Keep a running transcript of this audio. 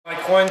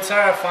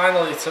COINTERRA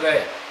finally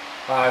today.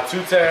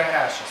 2 tera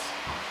hashes.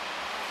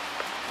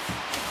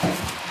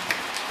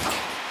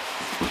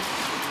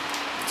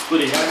 It's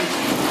pretty heavy. I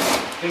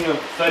think of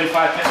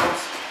 35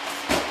 pounds.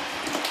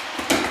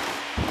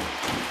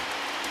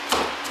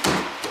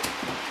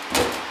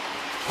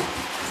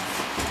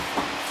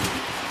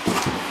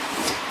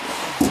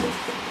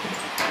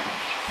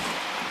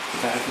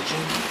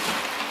 Packaging.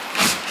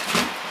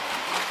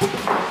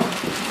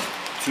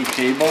 2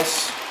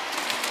 cables.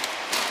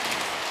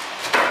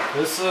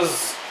 This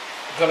is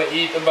gonna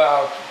eat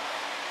about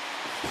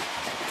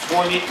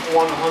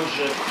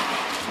 2100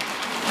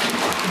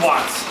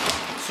 watts.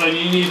 So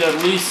you need at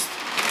least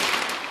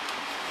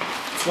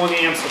 20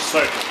 amps of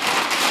circuit.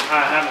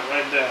 I have it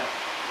right there.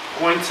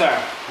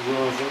 COINTERRA. You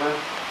want to zoom in?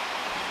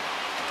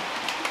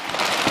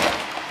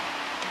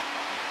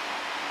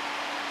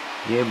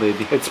 Yeah,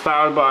 baby. It's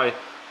powered by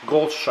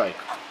Gold Strike.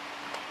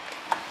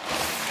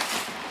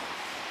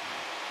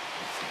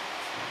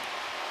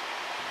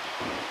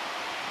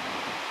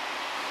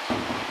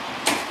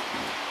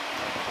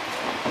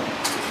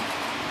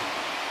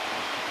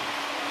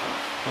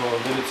 Oh,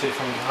 did it take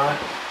from behind?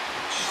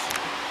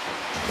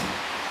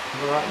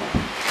 Alright.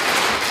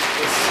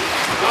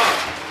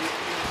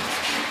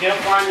 Can't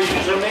find the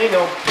user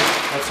manual.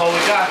 That's all we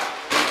got.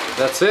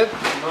 That's it?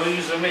 No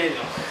user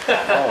manual.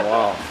 Oh,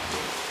 wow.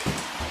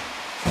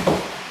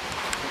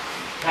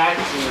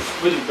 Packaging is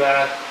pretty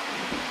bad.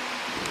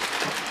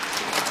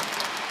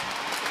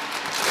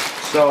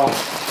 So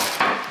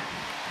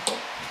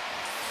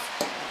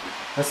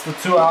that's the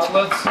 2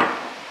 outlets.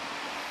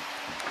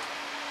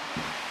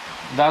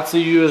 That's a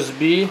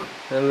USB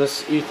and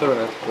this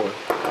Ethernet port.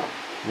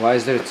 Why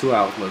is there 2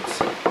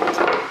 outlets?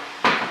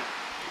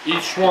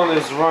 Each one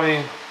is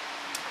running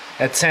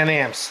at 10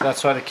 amps.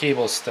 That's why the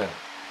cable is thin.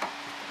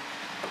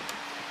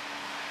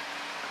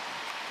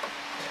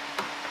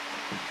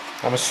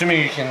 I'm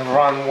assuming you can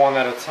run one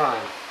at a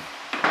time.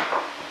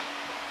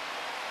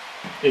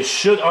 It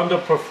should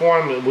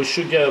underperform. We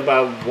should get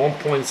about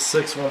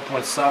 1.6,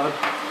 1.7.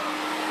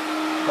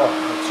 Oh,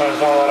 it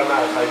turns on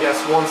automatic. I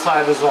guess one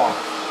side is on.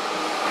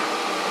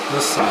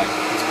 This side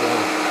is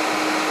on.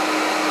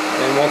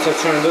 And once I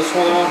turn this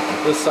one on,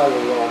 this side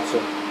will go on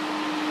too.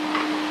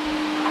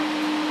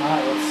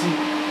 Alright, let's see.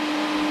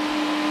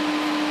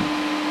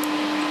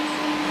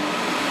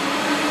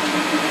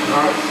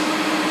 Alright.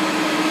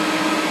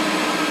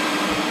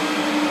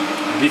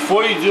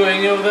 Before you do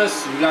any of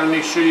this, you gotta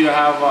make sure you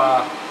have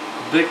a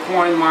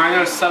Bitcoin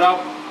miner set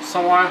up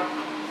somewhere.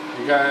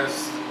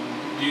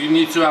 You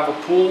need to have a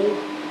pool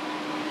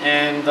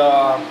and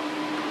a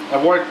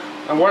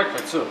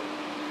worker too.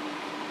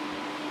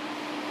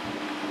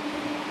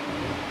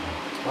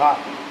 Wow.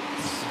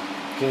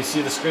 Can you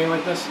see the screen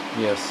like this?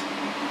 Yes.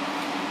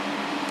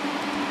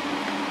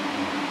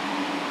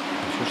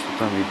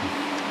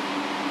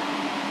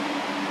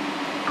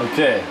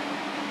 Okay.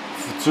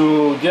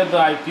 To get the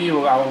IP,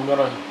 I'm going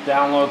to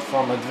download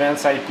from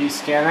Advanced IP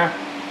Scanner.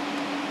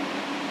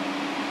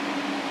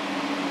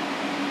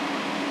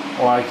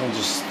 Or I can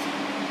just...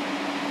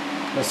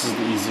 This is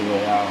the easy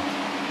way out.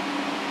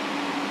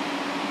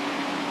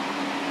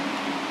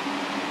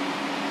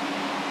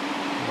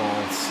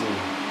 Let's see.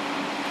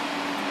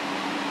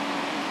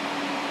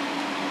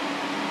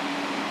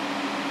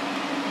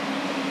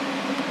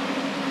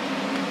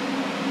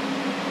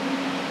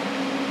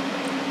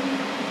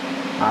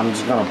 I'm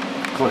just going to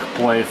click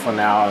play for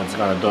now. It's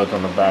going to do it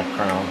on the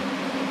background.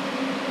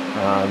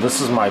 This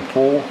is my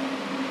pool,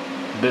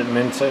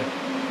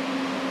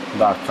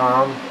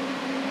 bitminter.com.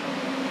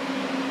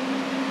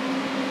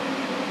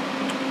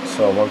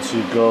 So once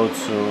you go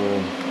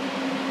to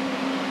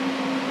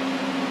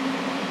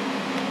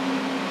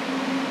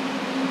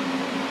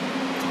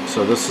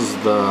this is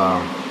the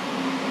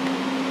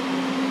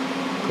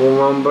pool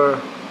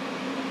number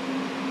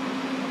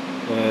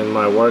and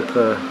my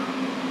worker.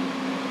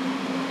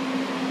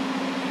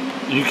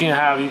 You can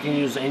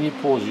use any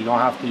pools. You don't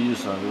have to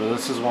use them.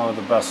 This is one of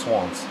the best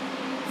ones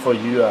for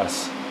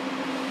US.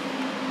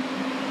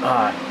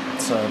 Alright,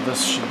 so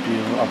this should be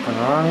up and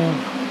running.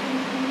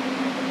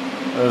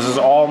 This is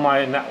all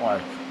my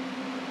network.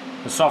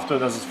 The software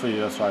does it for you.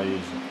 That's why I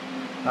use it.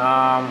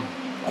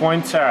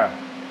 COINTERRA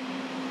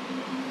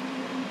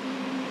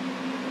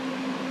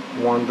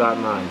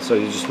 1.9. So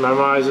you just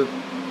memorize it,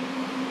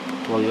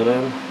 plug it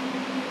in.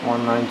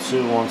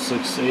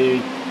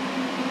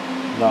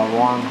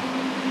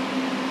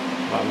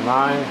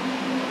 192.168.1.9.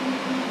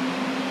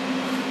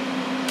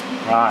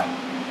 Right.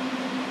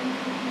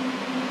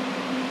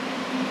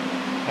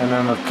 And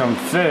then the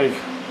config.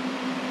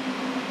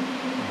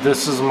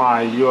 This is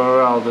my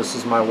URL. This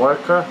is my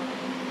worker.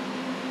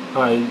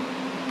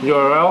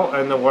 URL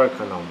and the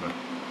worker number.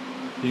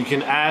 You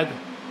can add.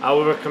 I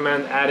would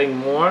recommend adding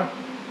more.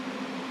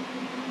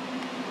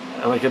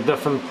 Like a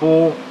different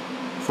pool,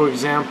 for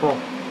example.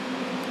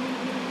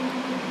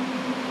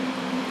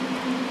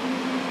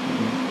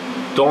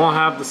 Don't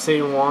have the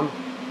same one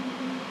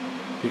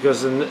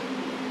because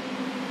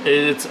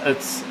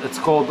it's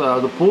called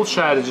the pool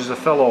strategy is a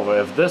failover.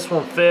 If this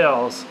one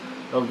fails,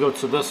 it'll go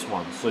to this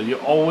one. So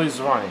you're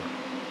always running.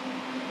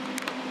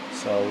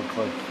 So we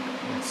click,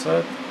 that's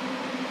it.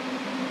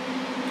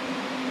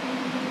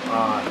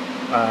 Alright,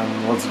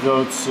 and let's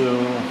go to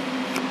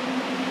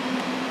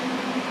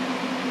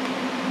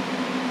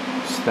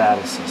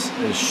statuses.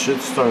 It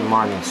should start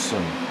mining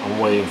soon. I'm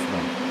waiting for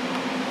them.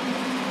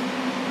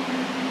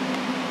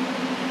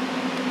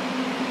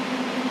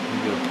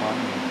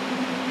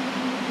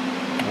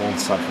 1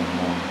 second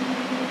more.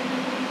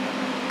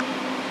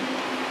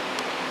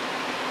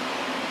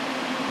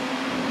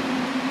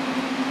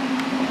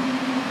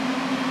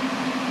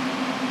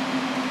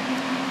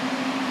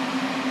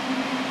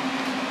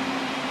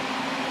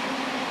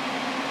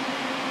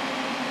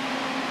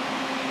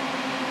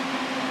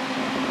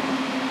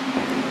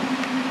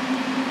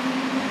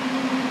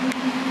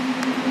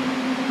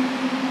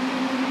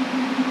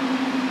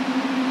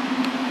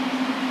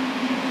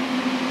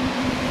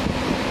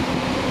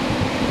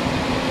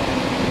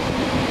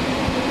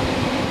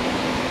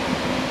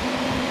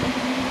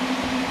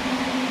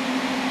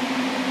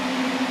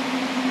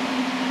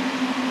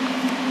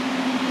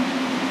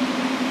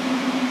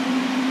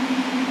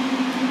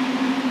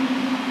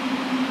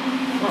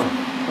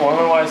 I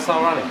wonder why it's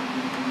not running.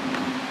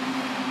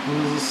 What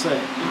does it say?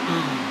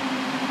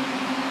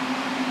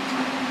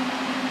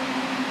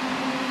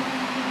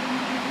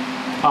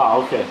 Ah,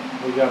 okay.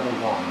 We got them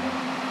going now.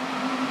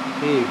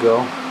 Here you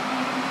go.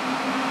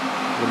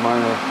 The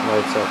miner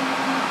lights up.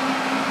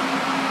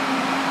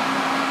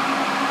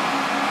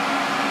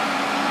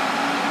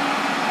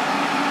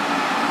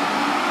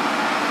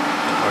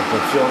 I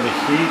can feel the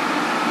heat.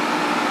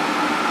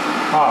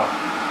 Ah,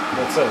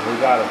 that's it. We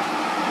got it.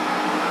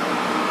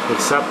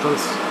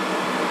 Acceptance.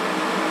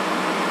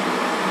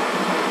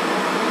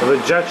 The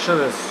rejection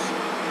is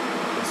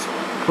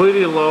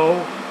pretty low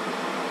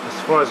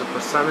as far as a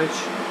percentage.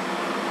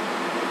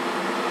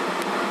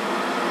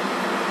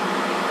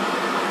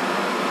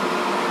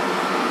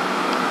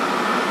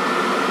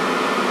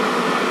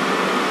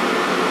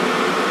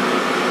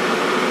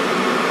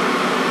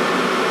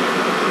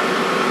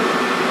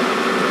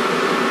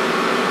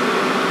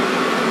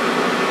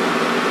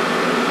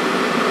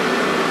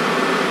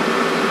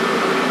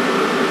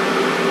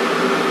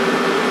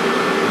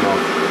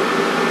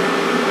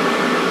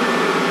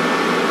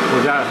 We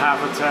got half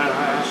a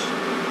terahash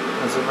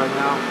as of right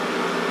now.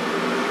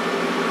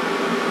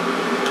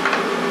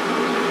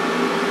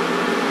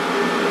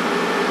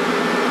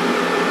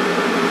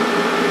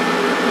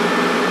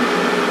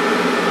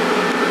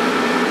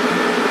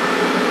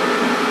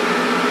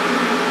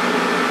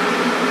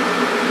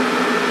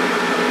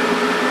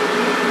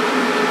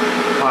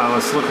 Alright,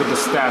 let's look at the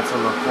stats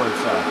on the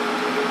COINTERRA.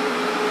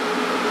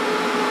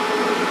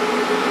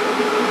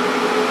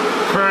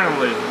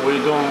 Currently,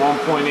 we're doing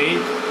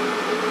 1.8.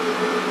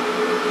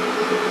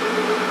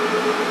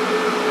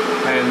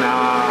 And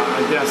I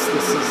guess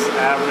this is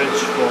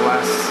average for the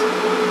last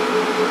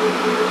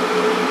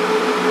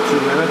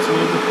 2 minutes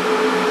maybe.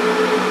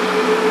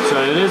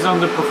 So it is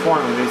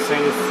underperforming. They're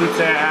saying it's 2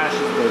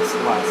 terahashes, but it's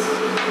less.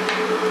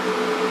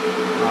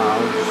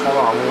 Just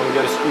hold on, I'm going to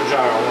get a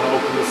screwdriver. I want to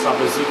open this up.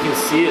 As you can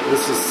see it,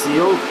 this is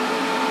sealed.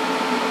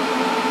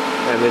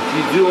 And if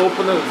you do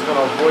open it, it's going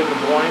to avoid the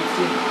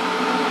buoyancy.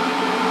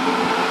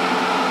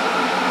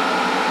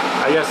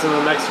 I guess in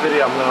the next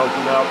video I'm going to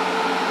open it up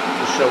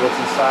to show what's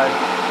inside.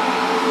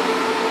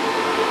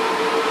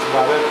 That's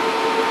about it.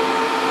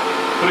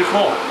 Pretty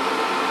cool.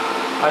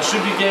 I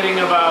should be getting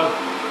about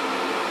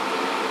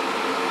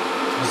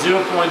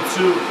 0.22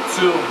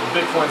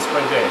 Bitcoins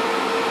per day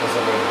as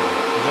of right now.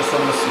 Just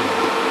on the scene.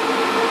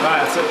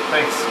 Alright, that's it.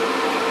 Thanks.